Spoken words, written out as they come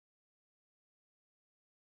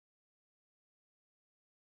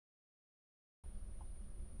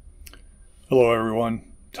Hello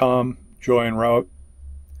everyone, Tom, Joy en Route.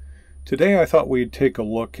 Today I thought we'd take a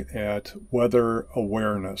look at weather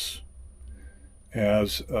awareness.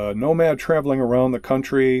 As a nomad traveling around the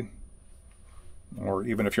country, or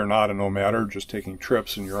even if you're not a nomad or just taking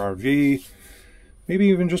trips in your RV, maybe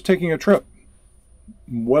even just taking a trip,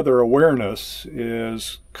 weather awareness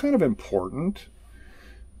is kind of important.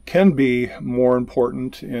 Can be more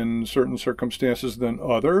important in certain circumstances than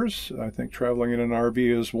others. I think traveling in an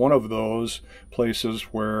RV is one of those places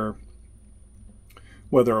where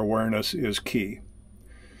weather awareness is key.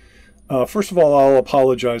 First of all, I'll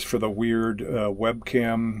apologize for the weird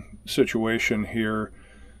webcam situation here.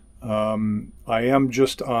 I am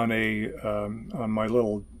just on my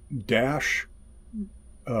little dash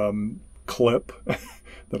clip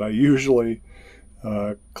that I usually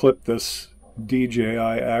clip this DJI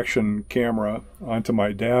Action camera onto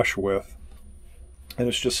my dash with, and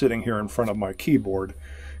it's just sitting here in front of my keyboard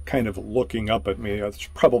kind of looking up at me. It's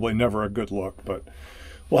probably never a good look, but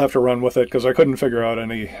we'll have to run with it because I couldn't figure out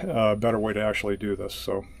any better way to actually do this.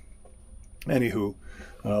 So anywho,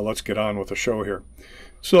 let's get on with the show here.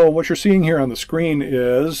 So what you're seeing here on the screen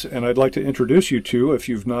is, and I'd like to introduce you to, if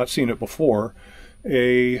you've not seen it before,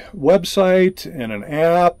 a website and an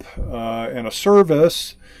app and a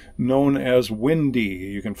service known as Windy.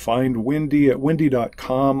 You can find Windy at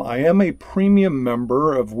windy.com. I am a premium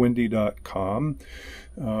member of windy.com,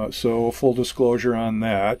 so full disclosure on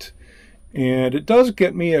that. And it does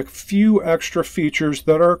get me a few extra features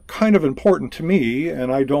that are kind of important to me,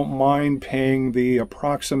 and I don't mind paying the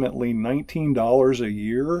approximately $19 a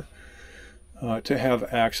year to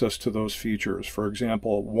have access to those features. For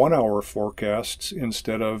example, 1-hour forecasts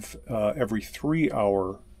instead of every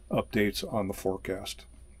 3-hour updates on the forecast.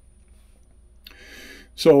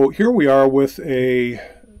 So here we are with a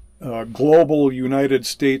global United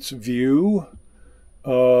States view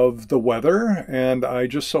of the weather, and I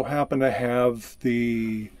just so happen to have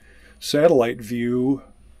the satellite view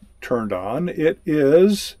turned on. It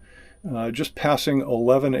is just passing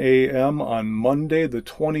 11 a.m. on Monday, the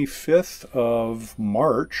 25th of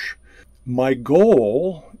March. My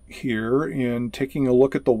goal here in taking a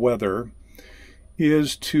look at the weather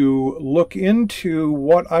is to look into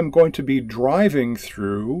what I'm going to be driving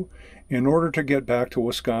through in order to get back to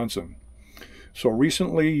Wisconsin. So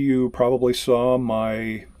recently you probably saw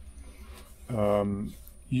my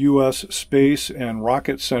U.S. Space and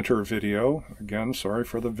Rocket Center video. Again, sorry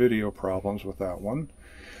for the video problems with that one.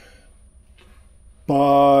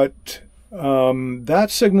 But that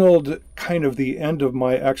signaled kind of the end of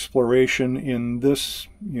my exploration in this,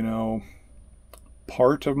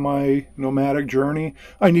 part of my nomadic journey.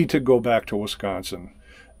 I need to go back to Wisconsin.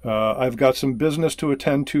 I've got some business to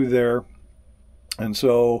attend to there, and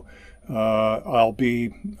so I'll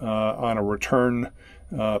be on a return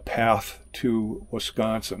path to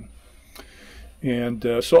Wisconsin.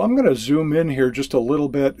 And so I'm going to zoom in here just a little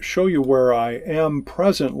bit, show you where I am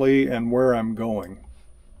presently and where I'm going.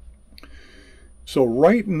 So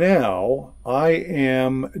right now I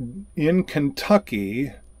am in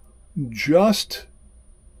Kentucky, just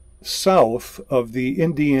south of the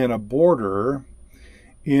Indiana border,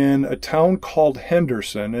 in a town called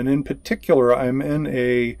Henderson, and in particular I'm in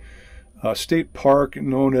a state park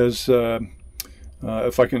known as,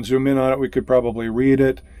 if I can zoom in on it, we could probably read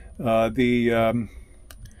it, the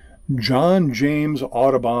John James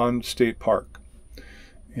Audubon State Park.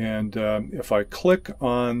 And if I click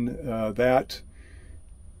on that,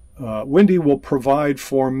 Windy will provide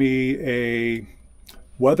for me a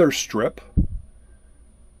weather strip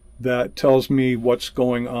that tells me what's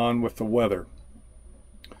going on with the weather.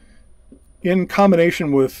 In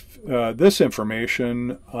combination with this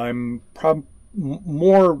information, I'm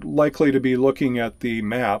more likely to be looking at the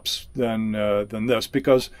maps than this,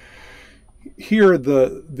 because here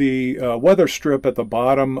the weather strip at the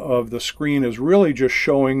bottom of the screen is really just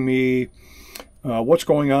showing me what's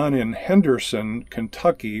going on in Henderson,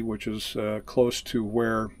 Kentucky, which is close to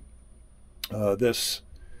where this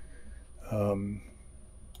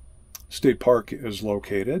state park is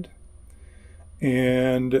located.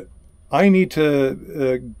 And I need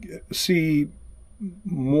to see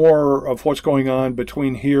more of what's going on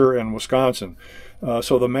between here and Wisconsin.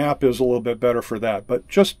 So the map is a little bit better for that. But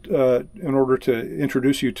just in order to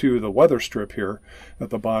introduce you to the weather strip here at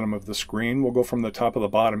the bottom of the screen, we'll go from the top of the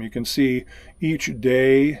bottom. You can see each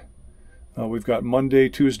day. We've got Monday,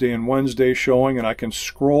 Tuesday, and Wednesday showing, and I can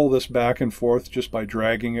scroll this back and forth just by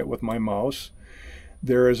dragging it with my mouse.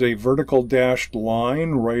 There is a vertical dashed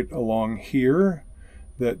line right along here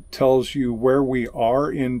that tells you where we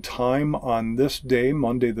are in time on this day,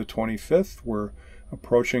 Monday the 25th. We're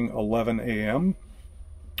approaching 11 a.m.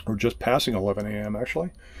 or just passing 11 a.m. actually.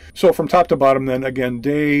 So from top to bottom then, again,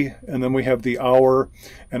 day, and then we have the hour.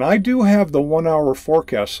 And I do have the 1 hour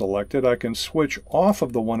forecast selected. I can switch off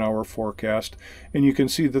of the 1 hour forecast, and you can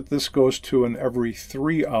see that this goes to an every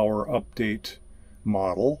 3 hour update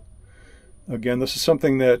model. Again, this is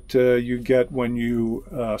something that you get when you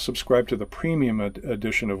subscribe to the premium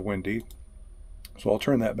edition of Windy. So I'll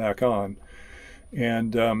turn that back on.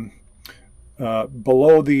 And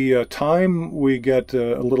below the time, we get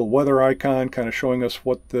a little weather icon kind of showing us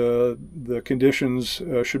what the conditions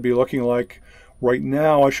should be looking like. Right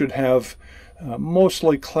now, I should have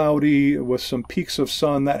mostly cloudy with some peaks of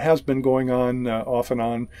sun. That has been going on off and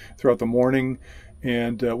on throughout the morning.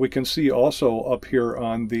 And we can see also up here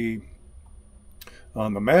on the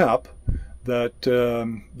map that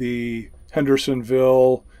the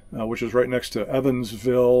Hendersonville, which is right next to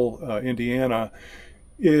Evansville, Indiana,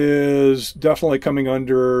 is definitely coming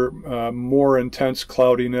under more intense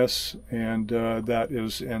cloudiness, and that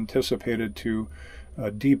is anticipated to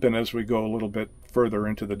deepen as we go a little bit further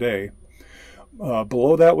into the day.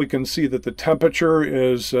 Below that, we can see that the temperature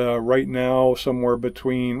is right now somewhere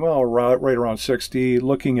between, well, right around 60.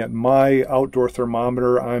 Looking at my outdoor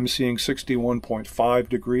thermometer, I'm seeing 61.5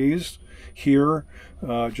 degrees here,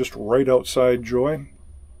 just right outside Joy.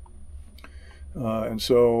 And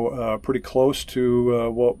so pretty close to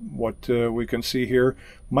what we can see here.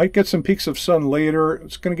 Might get some peaks of sun later.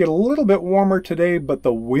 It's going to get a little bit warmer today, but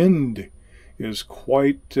the wind is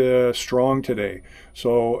quite strong today.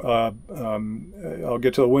 So I'll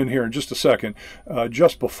get to the wind here in just a second.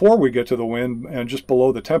 Just before we get to the wind and just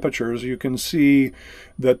below the temperatures, you can see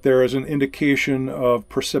that there is an indication of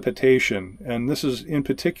precipitation. And this is in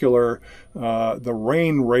particular the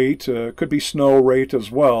rain rate. Could be snow rate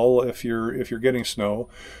as well if you're getting snow.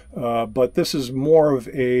 But this is more of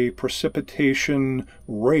a precipitation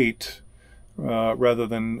rate rather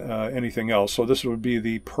than anything else. So this would be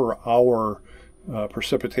the per hour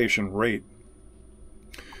precipitation rate.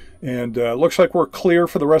 And looks like we're clear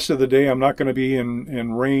for the rest of the day. I'm not going to be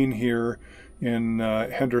in rain here in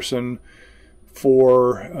Henderson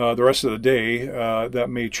for the rest of the day. That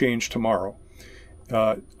may change tomorrow.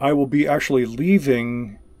 I will be actually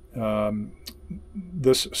leaving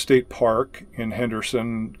this state park in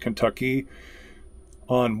Henderson, Kentucky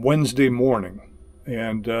on Wednesday morning.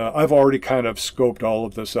 And I've already kind of scoped all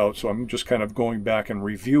of this out, so I'm just kind of going back and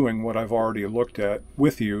reviewing what I've already looked at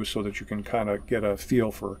with you so that you can kind of get a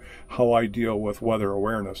feel for how I deal with weather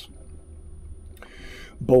awareness.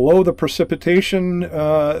 Below the precipitation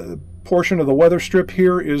portion of the weather strip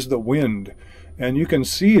here is the wind. And you can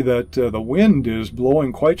see that the wind is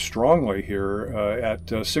blowing quite strongly here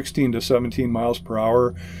at 16 to 17 miles per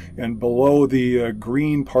hour. And below the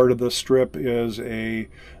green part of the strip is the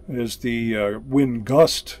wind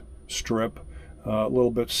gust strip, a little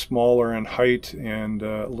bit smaller in height and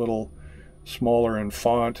a little smaller in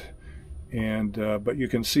font. And but you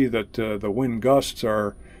can see that the wind gusts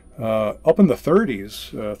are up in the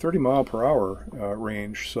 30s, 30 mile per hour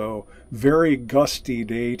range. So very gusty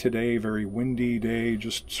day today, very windy day.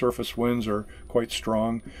 Just surface winds are quite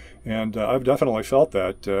strong, and I've definitely felt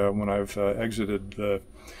that when I've exited the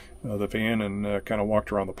van and kind of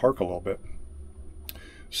walked around the park a little bit.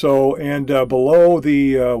 So, and below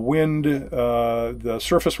the wind, the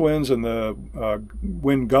surface winds and the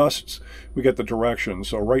wind gusts, we get the direction.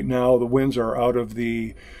 So right now the winds are out of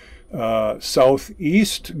the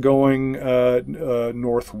southeast going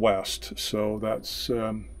northwest. So that's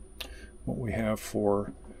what we have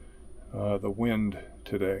for the wind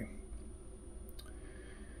today.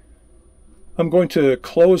 I'm going to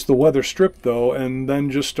close the weather strip though, and then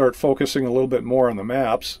just start focusing a little bit more on the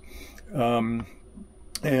maps.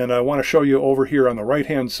 And I want to show you over here on the right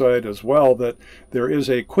hand side as well that there is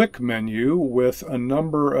a quick menu with a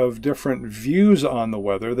number of different views on the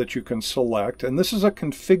weather that you can select. And this is a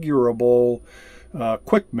configurable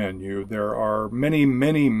quick menu. There are many,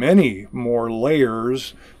 many, many more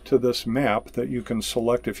layers to this map that you can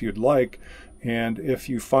select if you'd like. And if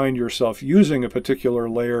you find yourself using a particular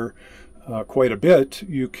layer quite a bit,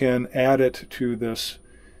 you can add it to this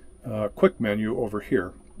quick menu over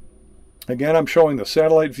here. Again, I'm showing the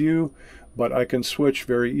satellite view, but I can switch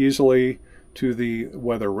very easily to the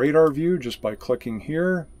weather radar view just by clicking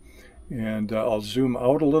here. And I'll zoom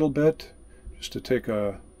out a little bit just to take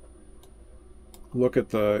a look at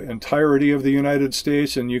the entirety of the United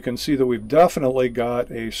States. And you can see that we've definitely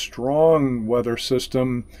got a strong weather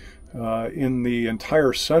system in the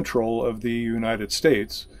entire central of the United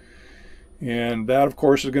States. And that, of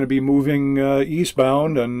course, is going to be moving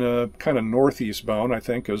eastbound and kind of northeast bound, I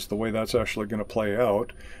think, is the way that's actually going to play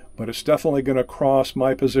out. But it's definitely going to cross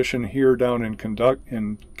my position here down in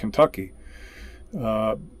Kentucky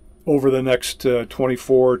over the next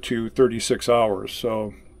 24 to 36 hours.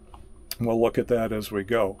 So we'll look at that as we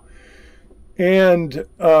go. And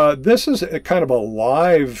this is a kind of a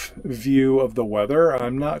live view of the weather.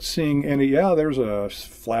 I'm not seeing any, yeah, there's a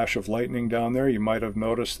flash of lightning down there. You might have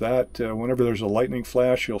noticed that. Whenever there's a lightning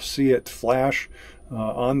flash, you'll see it flash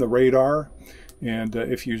on the radar. And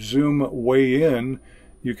if you zoom way in,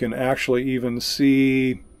 you can actually even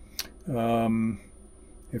see,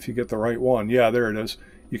 if you get the right one, yeah, there it is.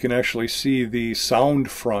 You can actually see the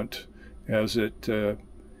sound front as it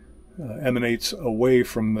emanates away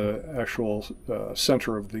from the actual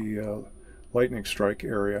center of the lightning strike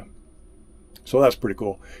area. So that's pretty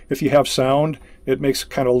cool. If you have sound, it makes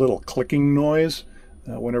kind of a little clicking noise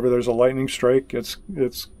whenever there's a lightning strike. It's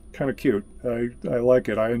kind of cute. I like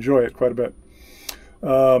it. I enjoy it quite a bit.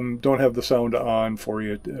 Don't have the sound on for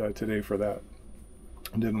you today for that.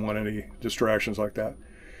 Didn't want any distractions like that.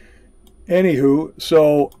 Anywho,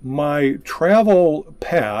 so my travel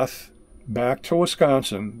path back to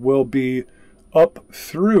Wisconsin will be up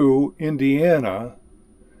through Indiana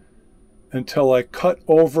until I cut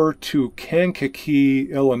over to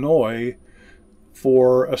Kankakee, Illinois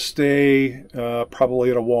for a stay,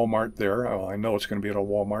 probably at a Walmart there. Oh, I know it's going to be at a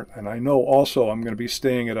Walmart. And I know also I'm going to be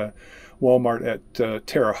staying at a Walmart at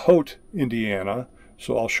Terre Haute, Indiana.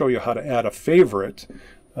 So I'll show you how to add a favorite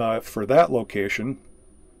for that location.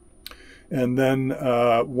 And then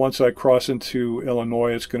once I cross into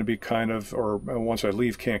Illinois, it's going to be kind of, or once I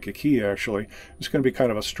leave Kankakee actually, it's going to be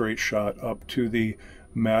kind of a straight shot up to the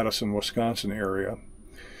Madison, Wisconsin area.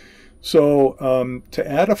 So to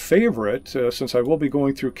add a favorite, since I will be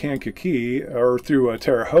going through Kankakee, or through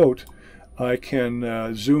Terre Haute, I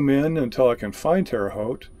can zoom in until I can find Terre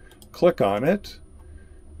Haute, click on it,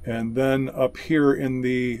 and then up here in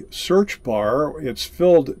the search bar, it's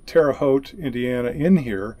filled Terre Haute, Indiana in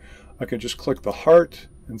here. I can just click the heart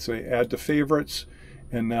and say add to favorites,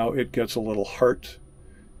 and now it gets a little heart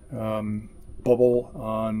bubble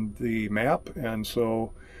on the map, and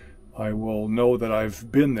so I will know that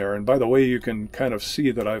I've been there. And by the way, you can kind of see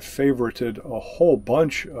that I've favorited a whole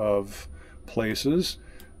bunch of places.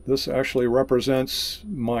 This actually represents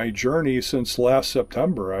my journey since last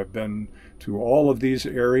September. I've been to all of these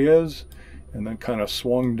areas and then kind of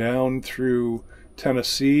swung down through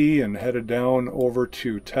Tennessee and headed down over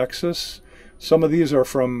to Texas. Some of these are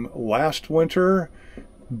from last winter,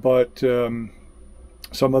 but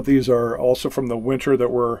some of these are also from the winter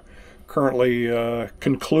that we're currently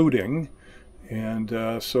concluding.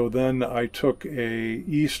 And so then I took a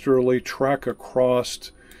easterly trek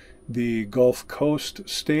across the Gulf Coast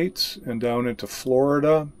states and down into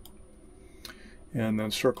Florida, and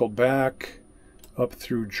then circled back up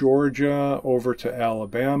through Georgia over to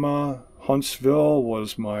Alabama. Huntsville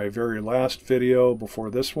was my very last video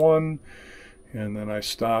before this one, and then I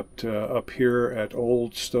stopped up here at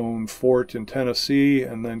Old Stone Fort in Tennessee,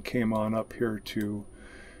 and then came on up here to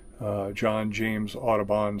John James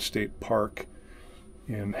Audubon State Park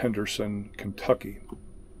in Henderson, Kentucky.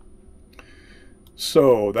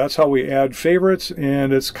 So that's how we add favorites,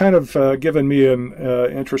 and it's kind of given me an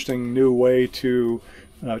interesting new way to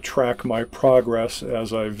track my progress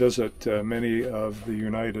as I visit many of the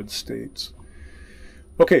United States.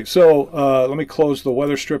 Okay, so let me close the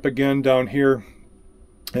weather strip again down here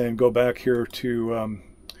and go back here to,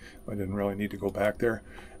 I didn't really need to go back there.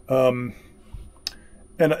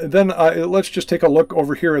 And then let's just take a look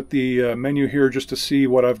over here at the menu here just to see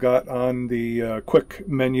what I've got on the quick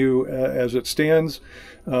menu as it stands.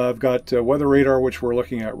 I've got weather radar, which we're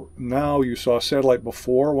looking at now. You saw satellite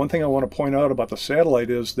before. One thing I want to point out about the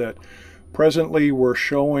satellite is that presently we're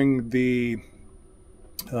showing the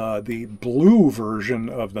blue version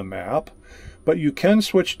of the map, but you can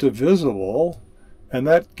switch to visible, and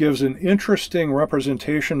that gives an interesting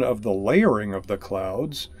representation of the layering of the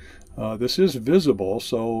clouds. This is visible,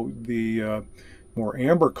 so the more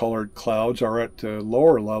amber colored clouds are at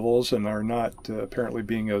lower levels and are not apparently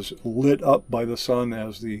being as lit up by the sun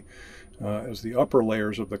as the upper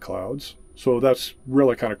layers of the clouds. So that's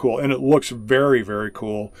really kind of cool, and it looks very, very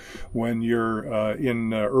cool when you're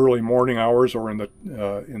in early morning hours or in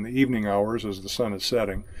the evening hours as the sun is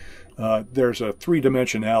setting. There's a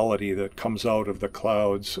three-dimensionality that comes out of the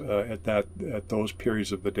clouds at those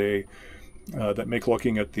periods of the day that make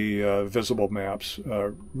looking at the visible maps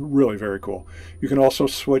really very cool. You can also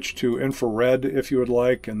switch to infrared if you would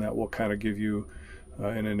like, and that will kind of give you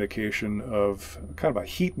an indication of kind of a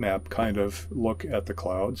heat map kind of look at the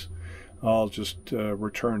clouds. I'll just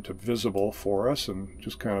return to visible for us and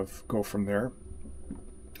just kind of go from there.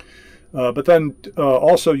 But then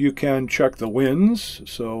also you can check the winds.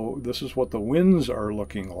 So this is what the winds are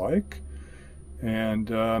looking like.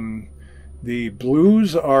 And the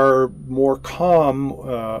blues are more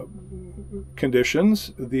calm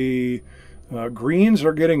conditions. The greens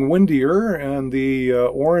are getting windier, and the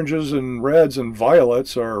oranges and reds and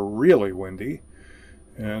violets are really windy.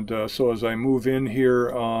 And so as I move in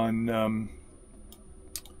here on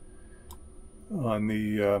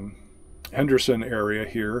the Henderson area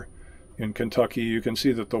here in Kentucky, you can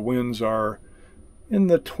see that the winds are in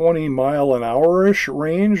the 20-mile-an-hour-ish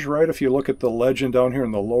range, right? If you look at the legend down here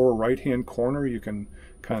in the lower right-hand corner, you can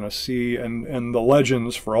kind of see, and the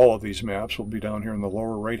legends for all of these maps will be down here in the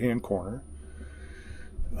lower right-hand corner.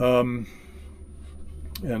 And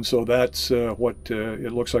so that's what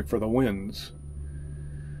it looks like for the winds.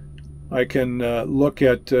 I can look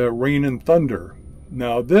at rain and thunder.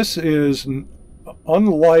 Now this is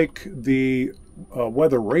unlike the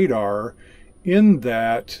weather radar in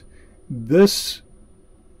that this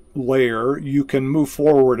layer you can move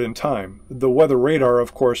forward in time. The weather radar,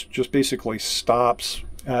 of course, just basically stops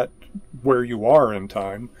at where you are in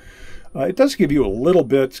time. It does give you a little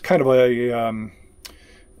bit, kind of a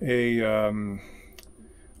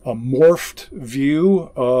morphed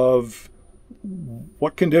view of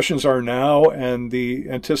what conditions are now and the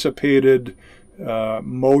anticipated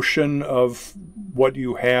motion of what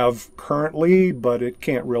you have currently, but it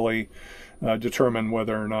can't really determine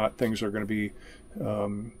whether or not things are going to be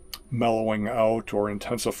mellowing out or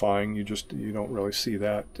intensifying. You don't really see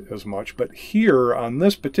that as much. But here on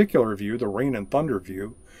this particular view, the rain and thunder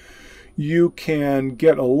view, you can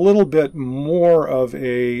get a little bit more of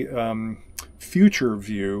a future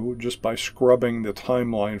view just by scrubbing the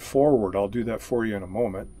timeline forward. I'll do that for you in a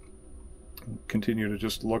moment. Continue to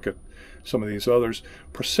just look at some of these others.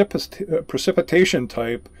 Precipitation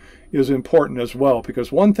type is important as well,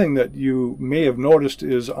 because one thing that you may have noticed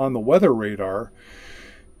is on the weather radar,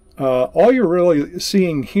 all you're really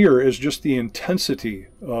seeing here is just the intensity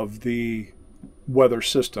of the weather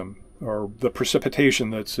system, or the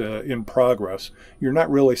precipitation that's in progress. You're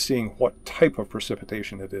not really seeing what type of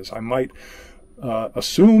precipitation it is. I might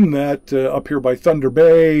assume that up here by Thunder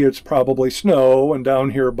Bay it's probably snow, and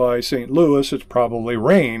down here by St. Louis it's probably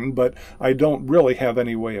rain, but I don't really have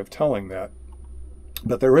any way of telling that.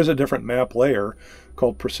 But there is a different map layer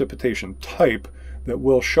called precipitation type that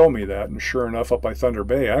will show me that, and sure enough, up by Thunder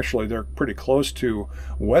Bay, actually they're pretty close to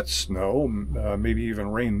wet snow, maybe even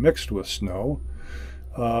rain mixed with snow.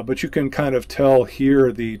 But you can kind of tell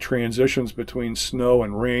here the transitions between snow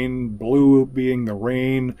and rain, blue being the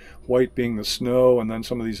rain, white being the snow, and then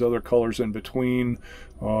some of these other colors in between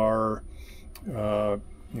are, you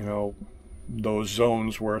know, those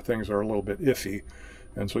zones where things are a little bit iffy.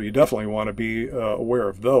 And so you definitely want to be aware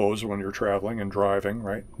of those when you're traveling and driving,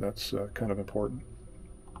 right? That's kind of important.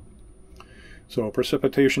 So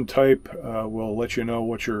precipitation type will let you know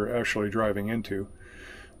what you're actually driving into.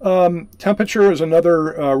 Temperature is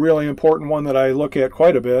another really important one that I look at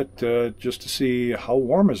quite a bit, just to see how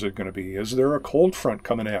warm is it going to be. Is there a cold front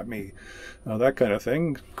coming at me? That kind of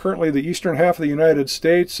thing. Currently the eastern half of the United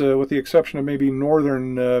States, with the exception of maybe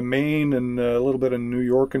northern Maine and a little bit in New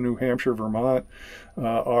York and New Hampshire, Vermont,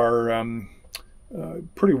 are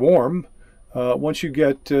pretty warm. Once you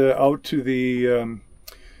get out to the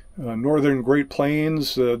northern Great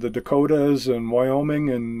Plains, the Dakotas and Wyoming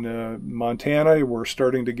and Montana, we're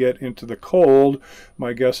starting to get into the cold.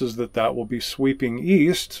 My guess is that that will be sweeping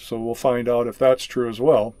east, so we'll find out if that's true as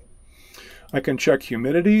well. I can check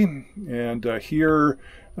humidity, and here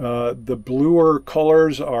the bluer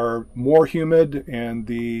colors are more humid, and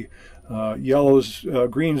the yellows,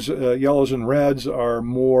 greens, yellows and reds are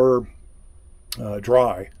more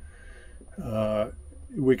dry.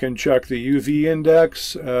 We can check the UV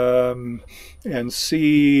index and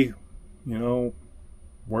see, you know,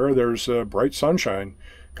 where there's bright sunshine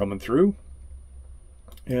coming through.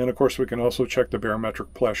 And of course we can also check the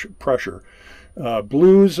barometric pressure.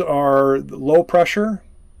 Blues are low pressure,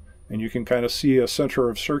 and you can kind of see a center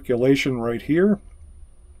of circulation right here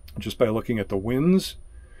just by looking at the winds.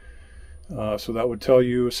 So that would tell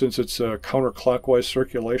you, since it's a counterclockwise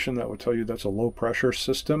circulation, that would tell you that's a low pressure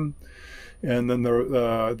system. And then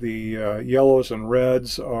the yellows and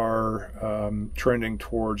reds are trending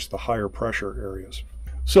towards the higher pressure areas.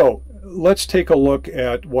 So let's take a look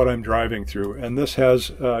at what I'm driving through. And this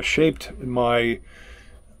has shaped my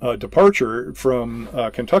departure from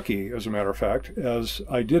Kentucky, as a matter of fact, as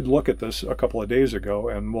I did look at this a couple of days ago,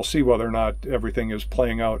 and we'll see whether or not everything is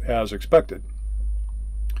playing out as expected.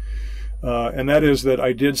 And that is that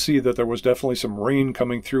I did see that there was definitely some rain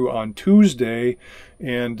coming through on Tuesday,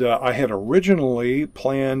 and I had originally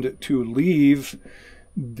planned to leave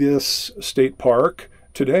this state park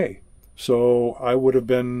today. So I would have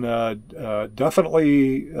been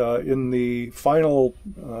definitely in the final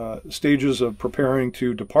stages of preparing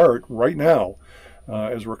to depart right now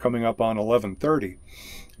as we're coming up on 11:30.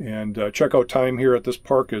 And checkout time here at this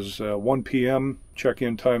park is 1 p.m.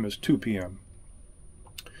 Check-in time is 2 p.m.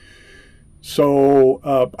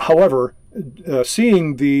 So, however,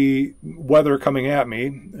 seeing the weather coming at me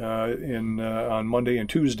on Monday and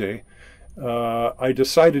Tuesday, I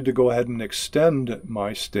decided to go ahead and extend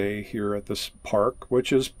my stay here at this park,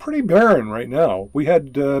 which is pretty barren right now. We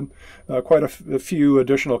had quite a few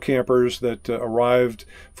additional campers that arrived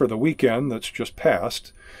for the weekend that's just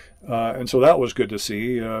passed. And so that was good to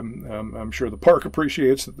see. I'm sure the park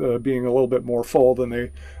appreciates being a little bit more full than they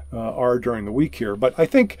are during the week here. But I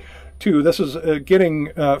think, too, this is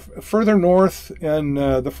getting further north, and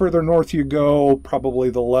the further north you go, probably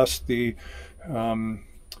the less the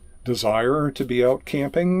desire to be out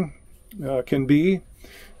camping can be.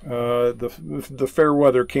 The fair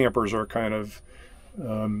weather campers are kind of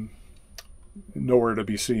nowhere to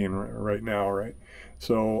be seen right now, right?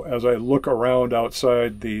 So as I look around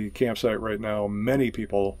outside the campsite right now, many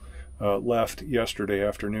people left yesterday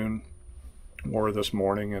afternoon or this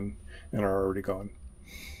morning and are already gone.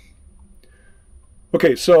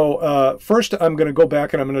 Okay, so first I'm going to go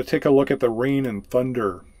back and I'm going to take a look at the rain and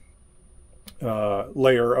thunder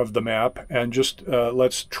layer of the map, and just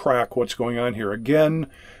let's track what's going on here. Again,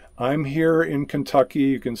 I'm here in Kentucky.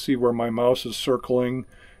 You can see where my mouse is circling,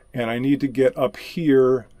 and I need to get up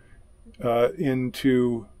here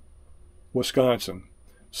into Wisconsin.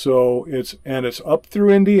 So it's up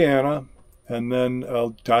through Indiana, and then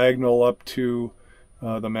diagonal up to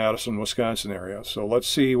the Madison, Wisconsin area. So let's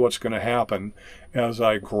see what's going to happen as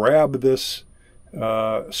I grab this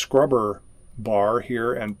scrubber bar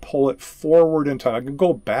here and pull it forward in time. I can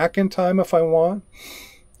go back in time if I want.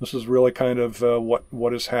 This is really kind of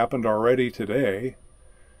what has happened already today.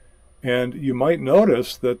 And you might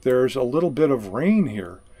notice that there's a little bit of rain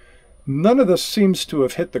here. None of this seems to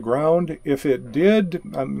have hit the ground. If it did,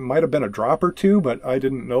 it might have been a drop or two, but I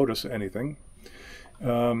didn't notice anything.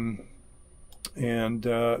 So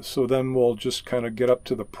then we'll just kind of get up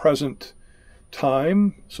to the present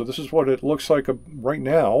time. So this is what it looks like right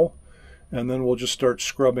now. And then we'll just start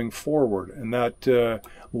scrubbing forward. And that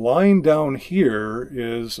line down here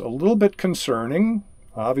is a little bit concerning.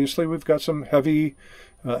 Obviously, we've got some heavy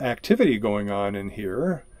activity going on in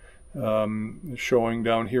here. Showing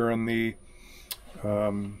down here on the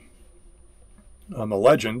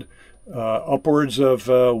legend, upwards of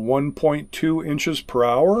 1.2 inches per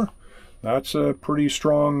hour. That's a pretty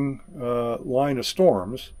strong line of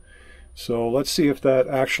storms. So let's see if that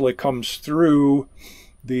actually comes through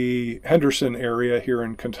the Henderson area here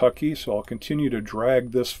in Kentucky. So I'll continue to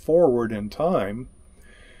drag this forward in time.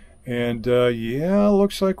 And yeah,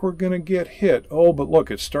 looks like we're going to get hit. Oh, but look,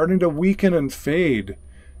 it's starting to weaken and fade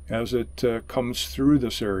as it comes through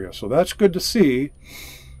this area. So that's good to see.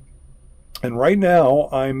 And right now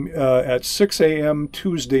I'm at 6 a.m.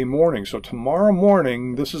 Tuesday morning. So tomorrow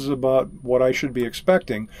morning, this is about what I should be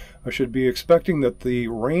expecting. I should be expecting that the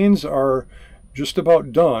rains are just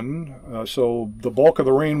about done. So the bulk of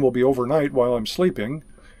the rain will be overnight while I'm sleeping.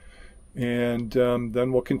 And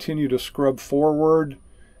then we'll continue to scrub forward.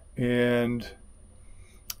 And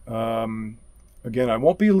again, I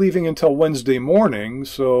won't be leaving until Wednesday morning.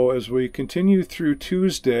 So as we continue through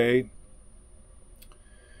Tuesday,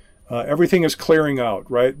 everything is clearing out,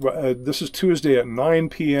 right? This is Tuesday at 9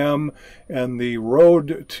 p.m. and the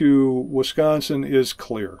road to Wisconsin is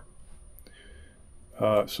clear.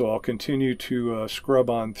 So I'll continue to scrub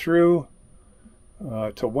on through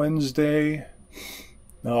to Wednesday.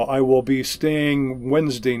 Now I will be staying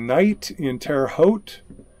Wednesday night in Terre Haute,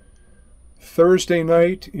 Thursday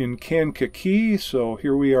night in Kankakee. So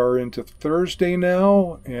here we are into Thursday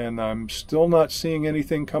now, and I'm still not seeing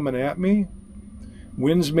anything coming at me.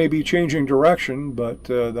 Winds may be changing direction, but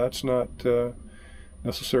that's not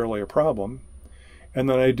necessarily a problem. And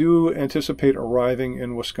then I do anticipate arriving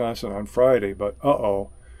in Wisconsin on Friday, but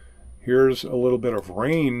here's a little bit of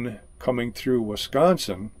rain coming through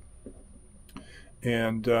Wisconsin.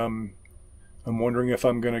 And I'm wondering if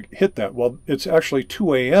I'm going to hit that. Well, it's actually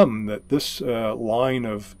 2 a.m. that this line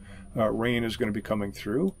of rain is going to be coming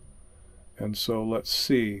through. And so let's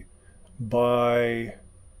see.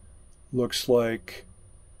 Looks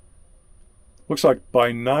like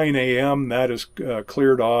by 9 a.m. that is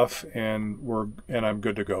cleared off, and I'm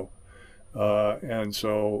good to go. And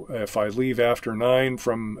so if I leave after 9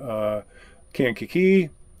 from Kankakee,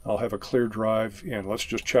 I'll have a clear drive, and let's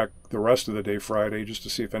just check the rest of the day Friday just to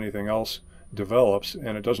see if anything else develops,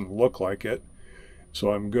 and it doesn't look like it.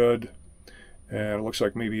 So I'm good. And it looks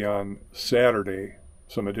like maybe on Saturday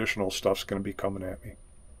some additional stuff's going to be coming at me.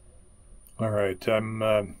 All right,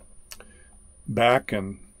 I'm back,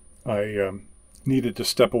 and I needed to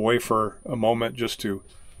step away for a moment just to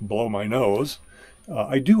blow my nose.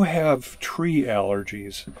 I do have tree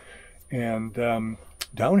allergies, and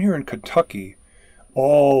down here in Kentucky,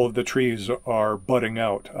 all of the trees are budding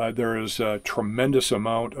out. There is a tremendous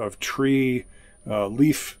amount of tree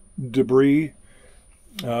leaf debris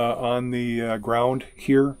on the ground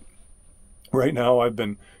here. Right now I've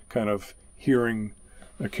been kind of hearing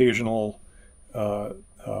occasional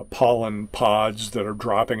pollen pods that are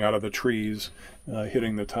dropping out of the trees,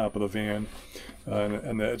 hitting the top of the van,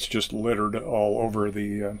 and it's just littered all over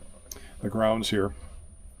the grounds here.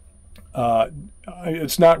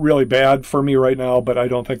 It's not really bad for me right now, but I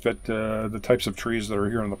don't think that the types of trees that are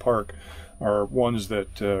here in the park are ones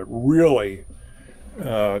that really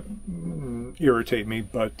irritate me,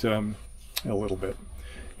 but a little bit.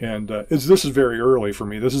 And this is very early for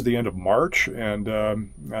me. This is the end of March, and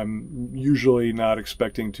I'm usually not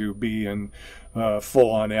expecting to be in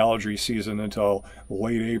full-on allergy season until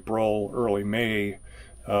late April, early May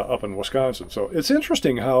up in Wisconsin. So it's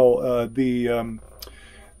interesting how the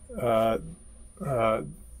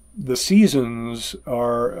seasons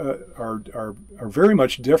are very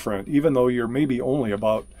much different, even though you're maybe only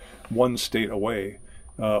about one state away.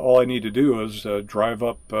 All I need to do is drive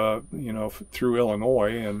up, through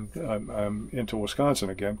Illinois, and I'm into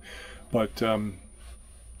Wisconsin again. But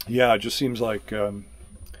yeah, it just seems like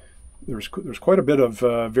there's quite a bit of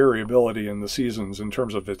variability in the seasons in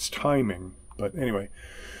terms of its timing. But anyway,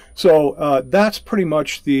 so that's pretty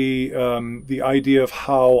much the idea of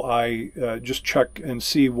how I just check and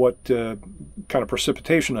see what kind of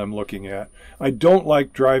precipitation I'm looking at. I don't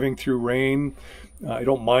like driving through rain. I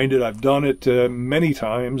don't mind it. I've done it many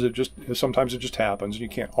times. Sometimes it just happens, and you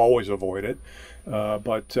can't always avoid it.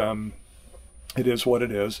 But it is what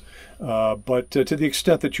it is. But to the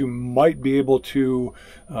extent that you might be able to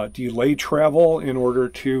delay travel in order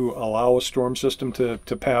to allow a storm system to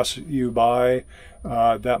pass you by,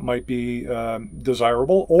 that might be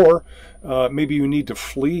desirable. Or maybe you need to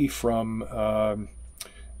flee from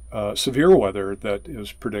severe weather that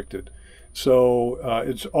is predicted. So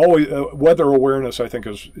it's always weather awareness, I think,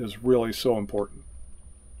 is really so important.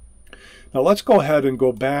 Now let's go ahead and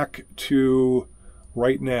go back to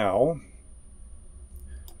right now.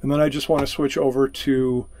 And then I just want to switch over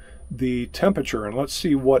to the temperature, and let's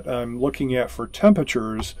see what I'm looking at for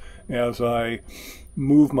temperatures as I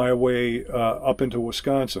move my way up into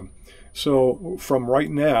Wisconsin. So from right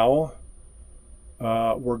now,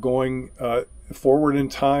 we're going forward in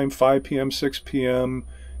time, 5 p.m., 6 p.m.,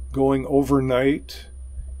 going overnight,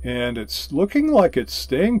 and it's looking like it's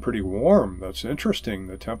staying pretty warm. That's interesting.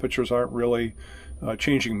 The temperatures aren't really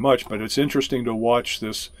changing much, but it's interesting to watch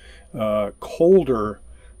this colder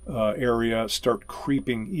area start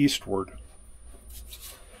creeping eastward.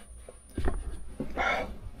 I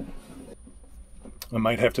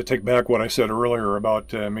might have to take back what I said earlier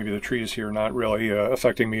about maybe the trees here not really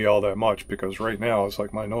affecting me all that much, because right now it's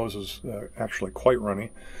like my nose is actually quite runny.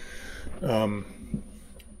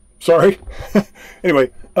 Sorry.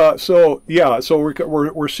 Anyway, so yeah, so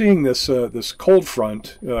we're seeing this this cold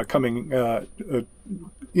front coming,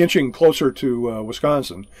 inching closer to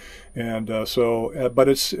Wisconsin, and but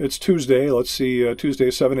it's Tuesday. Let's see,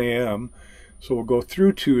 Tuesday 7 a.m. So we'll go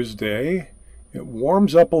through Tuesday. It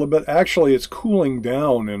warms up a little bit. Actually, it's cooling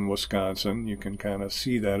down in Wisconsin. You can kind of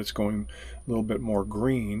see that it's going a little bit more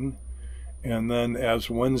green, and then as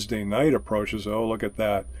Wednesday night approaches, oh, look at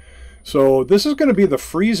that. So this is going to be the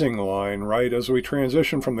freezing line, right? As we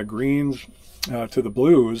transition from the greens to the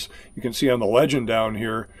blues, you can see on the legend down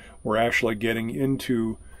here, we're actually getting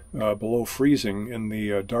into below freezing in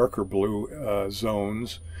the darker blue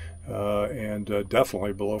zones, and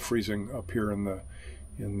definitely below freezing up here in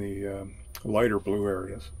the lighter blue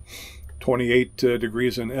areas. 28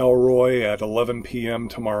 degrees in Elroy at 11 p.m.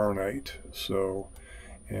 tomorrow night. So,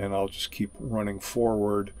 and I'll just keep running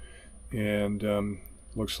forward, and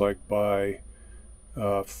looks like by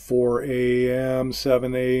 4 a.m.,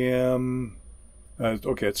 7 a.m.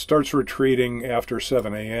 Okay, it starts retreating after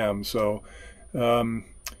 7 a.m. So,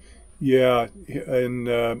 yeah, in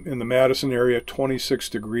the Madison area, 26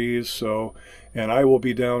 degrees. So, and I will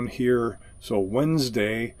be down here. So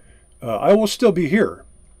Wednesday, I will still be here.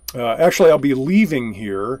 Actually, I'll be leaving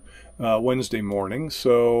here Wednesday morning.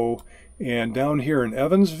 So, and down here in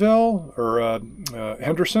Evansville or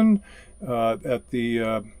Henderson at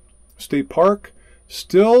the state park,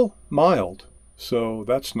 still mild. So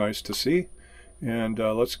that's nice to see. And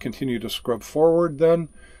let's continue to scrub forward then.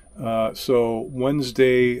 So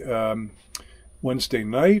Wednesday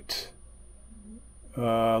night.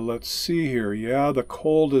 Let's see here. Yeah, the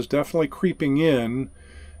cold is definitely creeping in.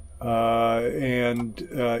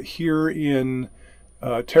 And here in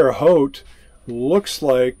Terre Haute, looks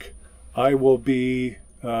like I will be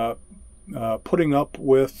putting up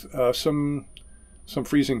with some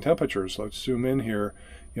freezing temperatures. Let's zoom in here.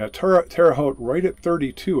 Yeah, Terre Haute right at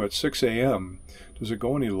 32 at 6 a.m. Does it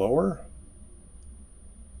go any lower?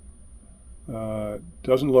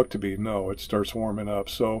 Doesn't look to be. No, it starts warming up.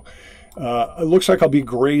 So it looks like I'll be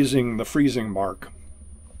grazing the freezing mark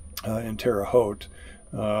in Terre Haute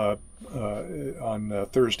on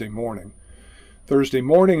Thursday morning. Thursday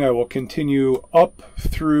morning, I will continue up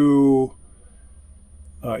through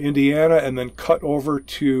Indiana and then cut over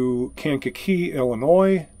to Kankakee,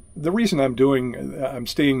 Illinois. The reason I'm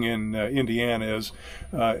staying in Indiana is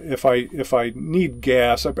if I need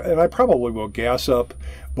gas, and I probably will gas up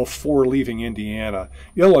before leaving Indiana.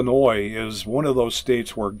 Illinois is one of those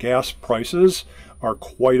states where gas prices are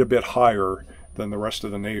quite a bit higher than the rest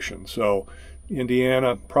of the nation. So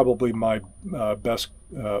Indiana, probably my best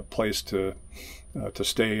place to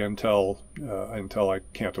stay until I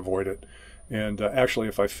can't avoid it. And actually,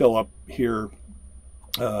 if I fill up here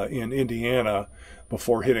in Indiana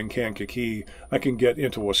before hitting Kankakee, I can get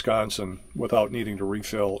into Wisconsin without needing to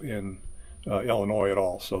refill in Illinois at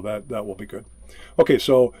all. So that will be good. Okay,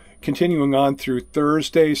 so continuing on through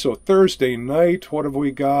Thursday. So Thursday night, what have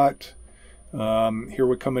we got? Here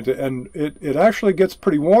we come into, and it actually gets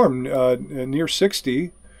pretty warm, near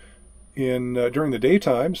 60 during the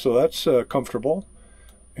daytime, so that's comfortable.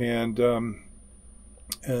 And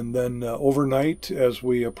then overnight, as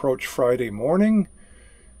we approach Friday morning,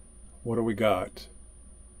 what do we got?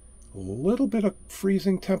 A little bit of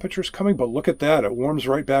freezing temperatures coming, but look at that, it warms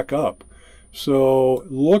right back up. So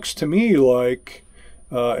looks to me like,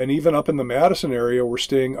 and even up in the Madison area, we're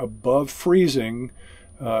staying above freezing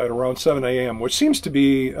at around 7 a.m., which seems to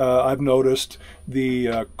be, I've noticed,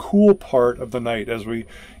 the cool part of the night as we,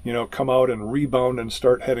 come out and rebound and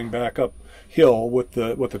start heading back uphill with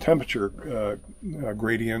the temperature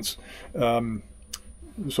gradients. So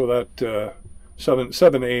that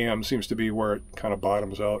 7 a.m. seems to be where it kind of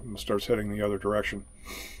bottoms out and starts heading the other direction.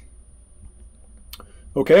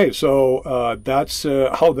 Okay, so that's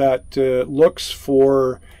how that looks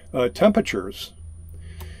for temperatures.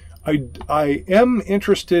 I am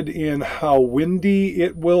interested in how windy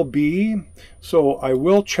it will be, so I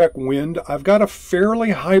will check wind. I've got a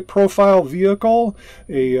fairly high-profile vehicle,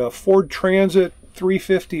 a Ford Transit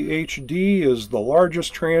 350 HD is the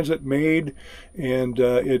largest Transit made, and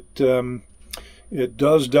it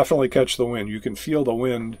does definitely catch the wind. You can feel the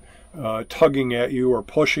wind tugging at you or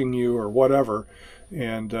pushing you or whatever.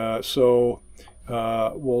 And so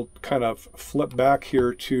we'll kind of flip back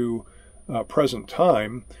here to present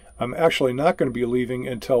time. I'm actually not going to be leaving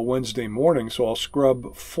until Wednesday morning, so I'll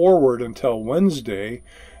scrub forward until Wednesday.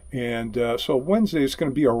 And so Wednesday is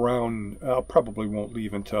going to be around, probably won't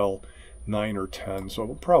leave until 9 or 10,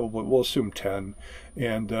 so we'll assume 10.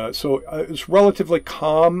 And so it's relatively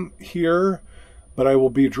calm here, but I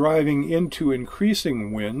will be driving into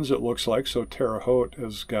increasing winds, it looks like. So Terre Haute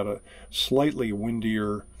has got a slightly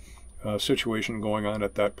windier situation going on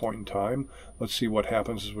at that point in time. Let's see what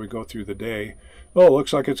happens as we go through the day. Oh, it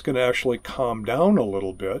looks like it's going to actually calm down a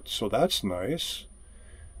little bit, so that's nice.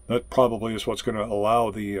 That probably is what's going to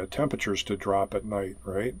allow the temperatures to drop at night,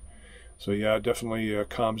 right? So yeah, it definitely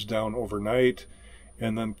calms down overnight.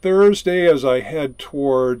 And then Thursday, as I head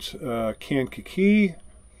towards Kankakee,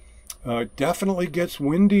 definitely gets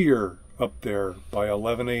windier up there by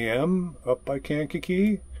 11 a.m. up by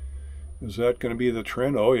Kankakee. Is that going to be the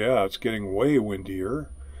trend? Oh yeah, it's getting way windier.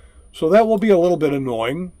 So that will be a little bit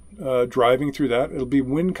annoying driving through that. It'll be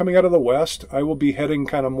wind coming out of the west. I will be heading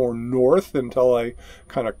kind of more north until I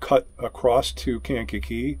kind of cut across to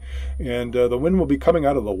Kankakee. And the wind will be coming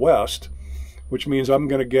out of the west, which means I'm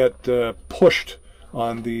going to get pushed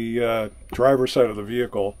on the driver's side of the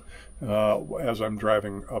vehicle as I'm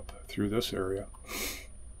driving up through this area.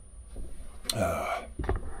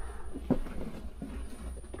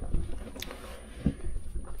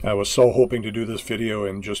 I was so hoping to do this video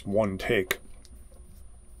in just one take,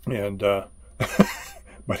 and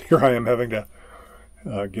but here I am having to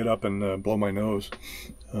get up and blow my nose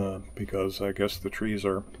because I guess the trees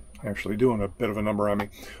are Actually doing a bit of a number on me.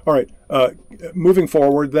 All right, moving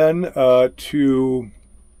forward then to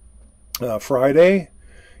Friday.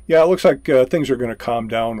 Yeah, it looks like things are going to calm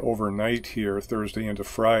down overnight here, Thursday into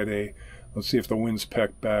Friday. Let's see if the winds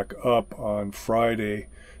pick back up on Friday.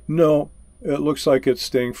 No, it looks like it's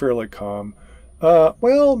staying fairly calm.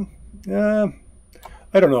 Well,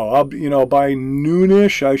 I don't know. By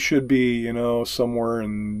noonish, I should be, somewhere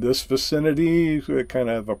in this vicinity, kind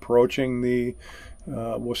of approaching the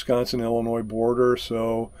Wisconsin-Illinois border,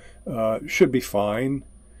 so should be fine.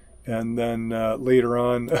 And then later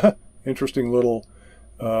on, interesting little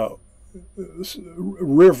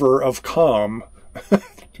river of calm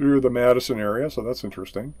through the Madison area, so that's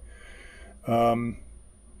interesting. And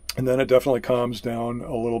then it definitely calms down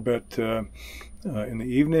a little bit in the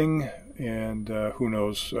evening, and who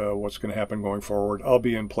knows what's going to happen going forward. I'll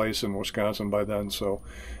be in place in Wisconsin by then, so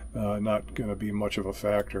not going to be much of a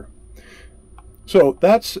factor. So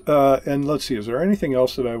that's, and let's see, is there anything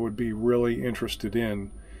else that I would be really interested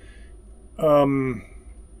in?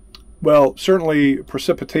 Well, certainly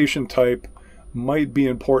precipitation type might be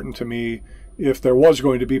important to me if there was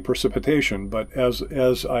going to be precipitation, but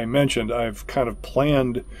as I mentioned, I've kind of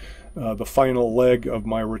planned the final leg of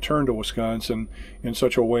my return to Wisconsin in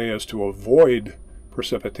such a way as to avoid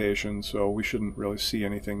precipitation, so we shouldn't really see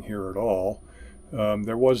anything here at all.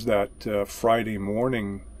 There was that Friday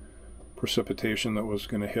morning precipitation that was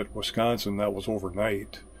going to hit Wisconsin. That was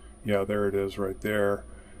overnight. Yeah, there it is right there.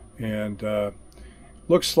 And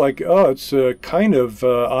looks like, it's kind of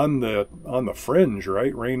on the fringe,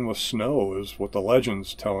 right? Rain with snow is what the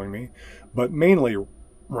legend's telling me, but mainly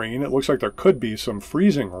rain. It looks like there could be some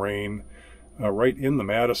freezing rain right in the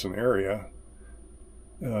Madison area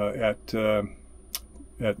at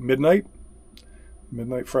midnight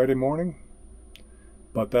Friday morning,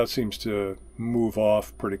 but that seems to move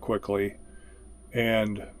off pretty quickly,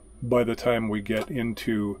 and by the time we get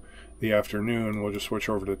into the afternoon, we'll just switch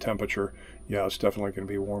over to temperature. Yeah, it's definitely going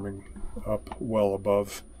to be warming up well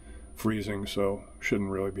above freezing, so shouldn't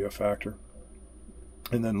really be a factor.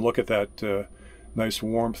 And then look at that nice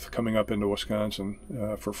warmth coming up into Wisconsin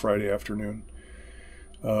for Friday afternoon.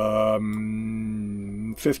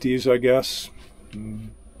 50s, I guess.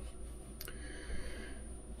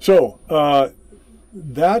 So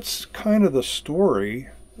that's kind of the story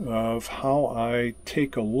of how I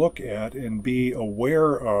take a look at and be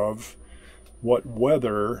aware of what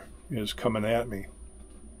weather is coming at me.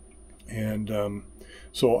 And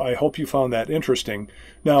so I hope you found that interesting.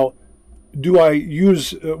 Now, do I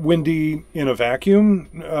use windy in a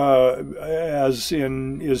vacuum? As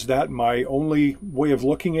in, is that my only way of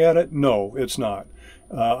looking at it? No, it's not.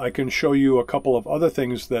 I can show you a couple of other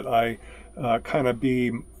things that I kind of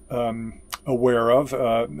be aware of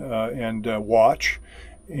and watch.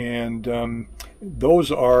 And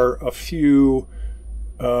those are a few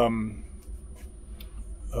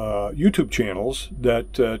YouTube channels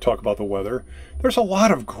that talk about the weather. There's a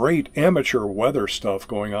lot of great amateur weather stuff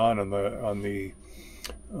going on the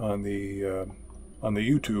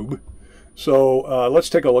YouTube. So let's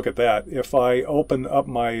take a look at that. If I open up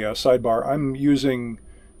my sidebar, I'm using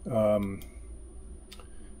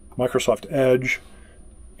Microsoft Edge.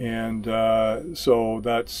 And so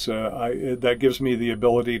that's that gives me the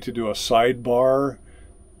ability to do a sidebar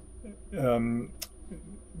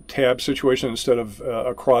tab situation instead of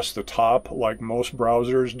across the top like most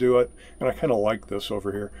browsers do it. And I kind of like this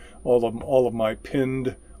over here. All of my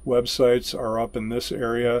pinned websites are up in this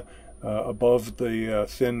area above the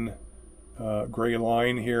thin gray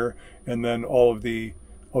line here, and then all of the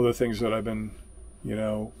other things that I've been,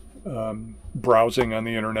 browsing on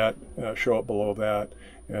the internet show up below that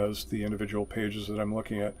as the individual pages that I'm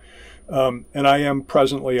looking at. And I am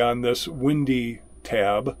presently on this windy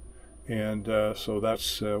tab, and so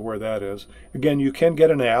that's where that is. Again, you can get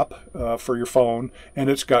an app for your phone, and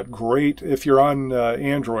it's got great, if you're on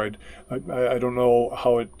Android, I don't know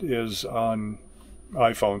how it is on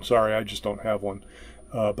iPhone, sorry, I just don't have one.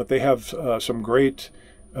 But they have some great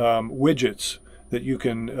widgets that you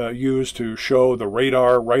can use to show the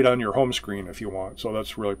radar right on your home screen if you want. So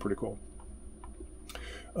that's really pretty cool.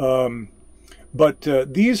 But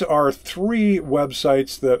these are three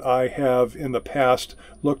websites that I have in the past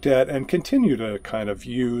looked at and continue to kind of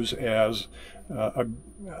use as a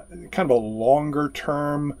kind of a longer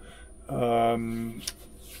term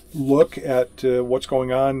look at what's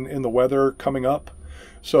going on in the weather coming up.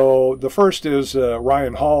 So the first is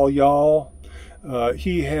Ryan Hall, y'all.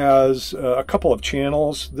 He has a couple of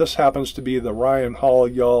channels. This happens to be the Ryan Hall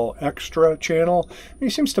Y'all Extra channel. He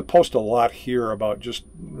seems to post a lot here about just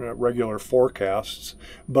regular forecasts,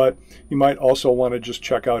 but you might also want to just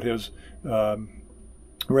check out his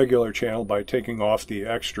regular channel by taking off the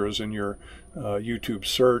extras in your YouTube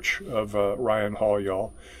search of Ryan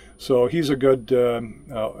Hall-Y'all. So he's a good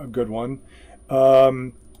one.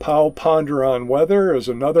 Pow Ponder on Weather is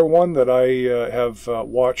another one that I have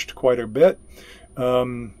watched quite a bit.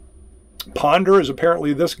 Ponder is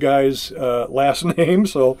apparently this guy's last name,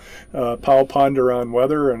 so Pow Ponder on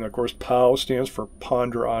Weather, and of course Pow stands for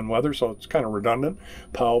Ponder on Weather, so it's kind of redundant,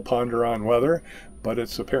 Pow Ponder on Weather, but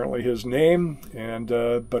it's apparently his name, and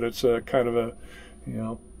but it's a kind of a, you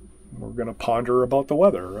know, we're going to ponder about the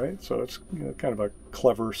weather, right? So it's, you know, kind of a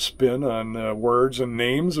clever spin on words and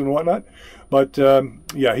names and whatnot. But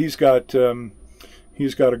yeah, he's got a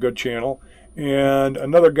good channel. And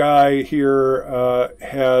another guy here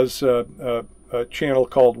has a channel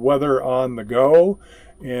called Weather on the Go,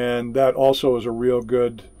 and that also is a real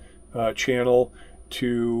good channel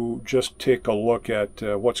to just take a look at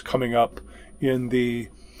what's coming up in the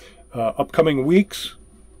upcoming weeks.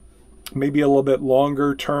 Maybe a little bit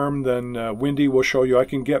longer term than Windy will show you. I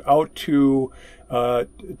can get out to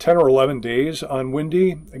 10 or 11 days on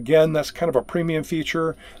Windy. Again, that's kind of a premium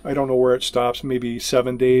feature. I don't know where it stops, maybe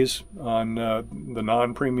 7 days on the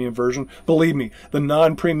non-premium version. Believe me, the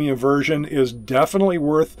non-premium version is definitely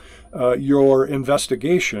worth your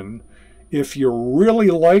investigation. If you really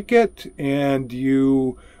like it and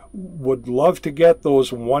you would love to get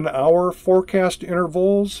those 1 hour forecast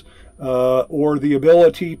intervals, or the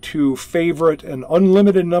ability to favorite an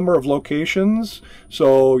unlimited number of locations.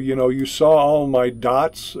 So, you know, you saw all my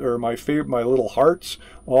dots or my little hearts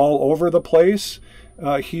all over the place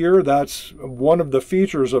here. That's one of the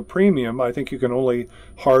features of premium. I think you can only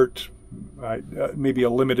heart maybe a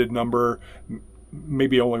limited number,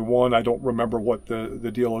 maybe only one. I don't remember what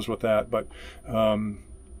the deal is with that, but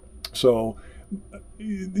so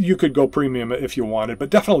you could go premium if you wanted, but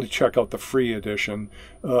definitely check out the free edition.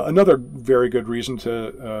 Another very good reason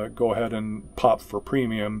to go ahead and pop for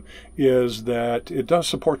premium is that it does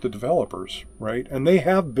support the developers, right? And they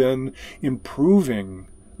have been improving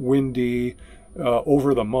Windy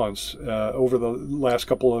over the months, over the last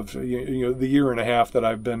couple of, you know, the year and a half that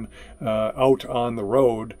I've been out on the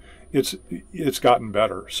road. It's gotten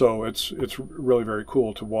better. So it's really very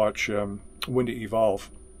cool to watch Windy evolve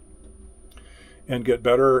and get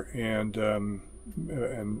better, and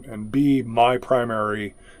be my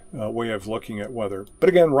primary way of looking at weather. But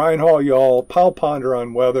again, Ryan Hall-Y'all, Pow Ponder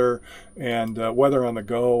on Weather, and Weather on the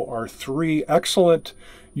Go are three excellent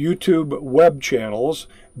YouTube web channels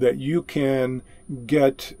that you can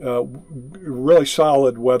get really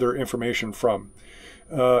solid weather information from.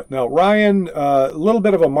 Now, Ryan, a little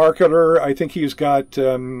bit of a marketer. I think he's got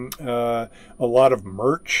a lot of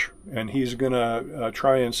merch, and he's going to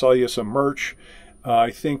try and sell you some merch.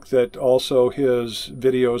 I think that also his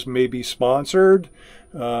videos may be sponsored.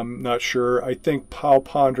 Not sure. I think Pow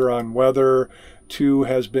Ponder on Weather, too,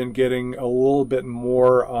 has been getting a little bit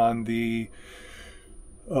more on the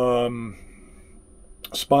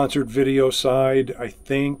sponsored video side, I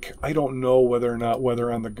think. I don't know whether or not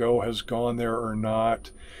Weather on the Go has gone there or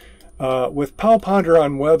not. With Pow Ponder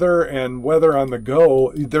on Weather and Weather on the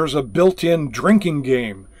Go, there's a built-in drinking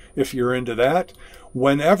game, if you're into that.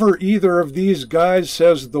 Whenever either of these guys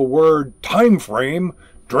says the word time frame,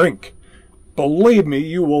 drink. Believe me,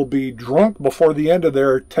 you will be drunk before the end of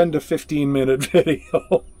their 10 to 15 minute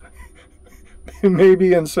video.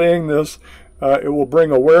 Maybe in saying this, it will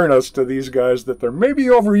bring awareness to these guys that they're maybe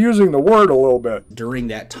overusing the word a little bit. During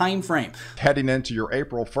that time frame. Heading into your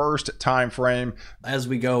April 1st time frame. As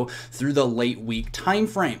we go through the late week time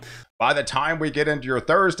frame. By the time we get into your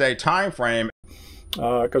Thursday time frame.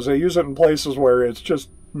 Because they use it in places where it's just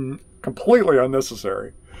completely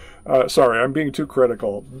unnecessary. Sorry, I'm being too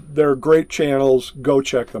critical. They're great channels. Go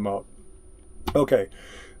check them out. Okay,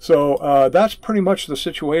 so that's pretty much the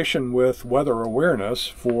situation with weather awareness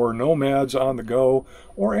for nomads on the go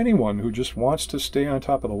or anyone who just wants to stay on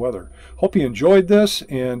top of the weather. Hope you enjoyed this,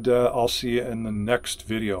 and I'll see you in the next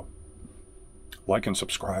video. Like and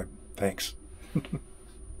subscribe. Thanks.